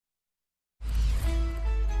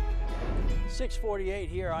6:48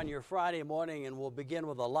 here on your Friday morning, and we'll begin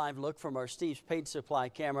with a live look from our Steve's Paint Supply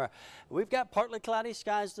camera. We've got partly cloudy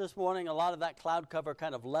skies this morning. A lot of that cloud cover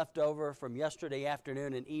kind of left over from yesterday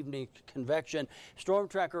afternoon and evening convection. Storm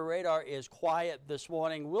tracker radar is quiet this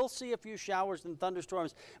morning. We'll see a few showers and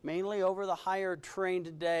thunderstorms, mainly over the higher terrain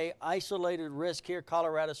today. Isolated risk here,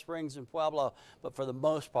 Colorado Springs and Pueblo, but for the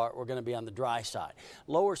most part, we're going to be on the dry side.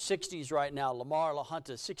 Lower 60s right now. Lamar, La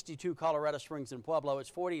Junta, 62 Colorado Springs and Pueblo. It's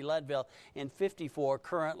 40 Leadville and 54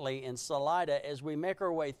 currently in Salida. As we make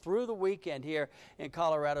our way through the weekend here in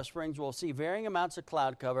Colorado Springs, we'll see varying amounts of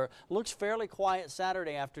cloud cover. Looks fairly quiet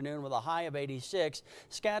Saturday afternoon with a high of 86.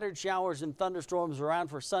 Scattered showers and thunderstorms around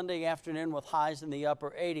for Sunday afternoon with highs in the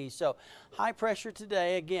upper 80s. So high pressure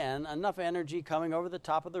today. Again, enough energy coming over the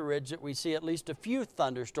top of the ridge that we see at least a few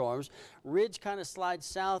thunderstorms. Ridge kind of slides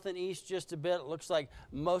south and east just a bit. It looks like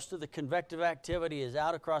most of the convective activity is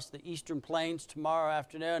out across the eastern plains tomorrow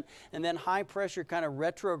afternoon, and then high pressure kind of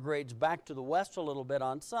retrogrades back to the west a little bit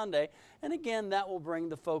on Sunday, and again that will bring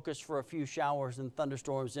the focus for a few showers and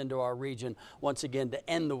thunderstorms into our region once again to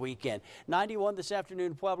end the weekend. 91 this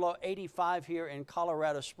afternoon Pueblo, 85 here in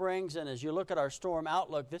Colorado Springs. And as you look at our storm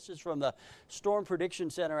outlook, this is from the Storm Prediction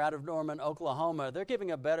Center out of Norman, Oklahoma. They're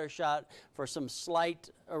giving a better shot for some slight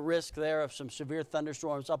risk there of some severe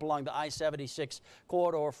thunderstorms up along the I-76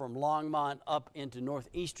 corridor from Longmont up into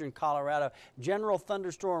northeastern Colorado. General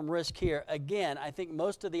thunderstorm risk here. Again, I think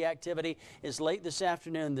most of the activity is late this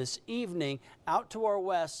afternoon, this evening, out to our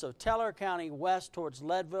west. So Teller County west towards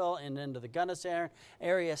Leadville and into the Gunnison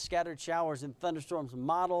area. Scattered showers and thunderstorms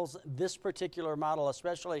models. This particular model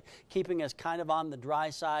especially keeping us kind of on the dry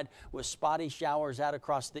side with spotty showers out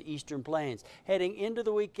across the eastern plains. Heading into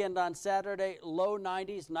the weekend on Saturday, low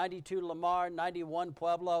 90s, 92 Lamar, 91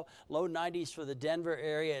 Pueblo, low 90s for the Denver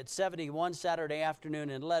area. It's 71 Saturday afternoon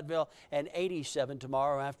in Leadville and 87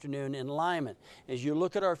 tomorrow afternoon in Lyman. As you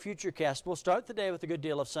look at our futurecast, we'll start the day with a good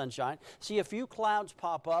deal of sunshine. See a few clouds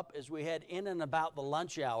pop up as we head in and about the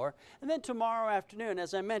lunch hour. And then tomorrow afternoon,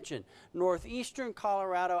 as I mentioned, northeastern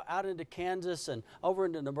Colorado out into Kansas and over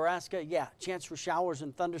into Nebraska. Yeah, chance for showers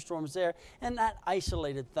and thunderstorms there, and that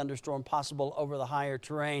isolated thunderstorm possible over the higher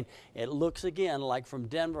terrain. It looks again like from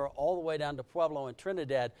Denver all the way down to Pueblo and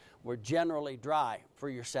Trinidad, we're generally dry for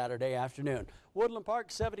your Saturday afternoon. Woodland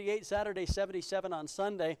Park, 78 Saturday, 77 on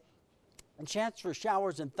Sunday. And chance for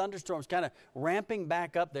showers and thunderstorms kind of ramping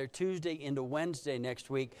back up there Tuesday into Wednesday next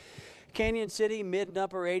week. Canyon City, mid and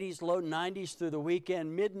upper 80s, low 90s through the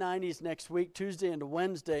weekend, mid 90s next week, Tuesday into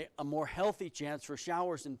Wednesday. A more healthy chance for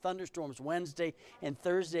showers and thunderstorms Wednesday and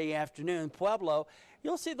Thursday afternoon. Pueblo,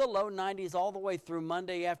 you'll see the low 90s all the way through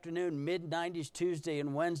Monday afternoon, mid 90s Tuesday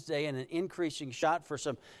and Wednesday, and an increasing shot for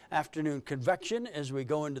some afternoon convection as we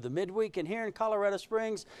go into the midweek. And here in Colorado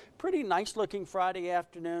Springs, pretty nice looking Friday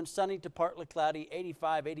afternoon, sunny to partly cloudy,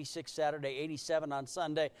 85, 86 Saturday, 87 on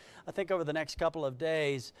Sunday. I think over the next couple of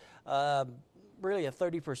days, really a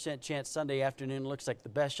 30% chance Sunday afternoon looks like the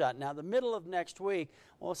best shot. Now, the middle of next week,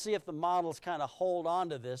 we'll see if the models kind of hold on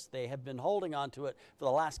to this. They have been holding on to it for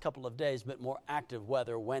the last couple of days, but more active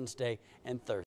weather Wednesday and Thursday.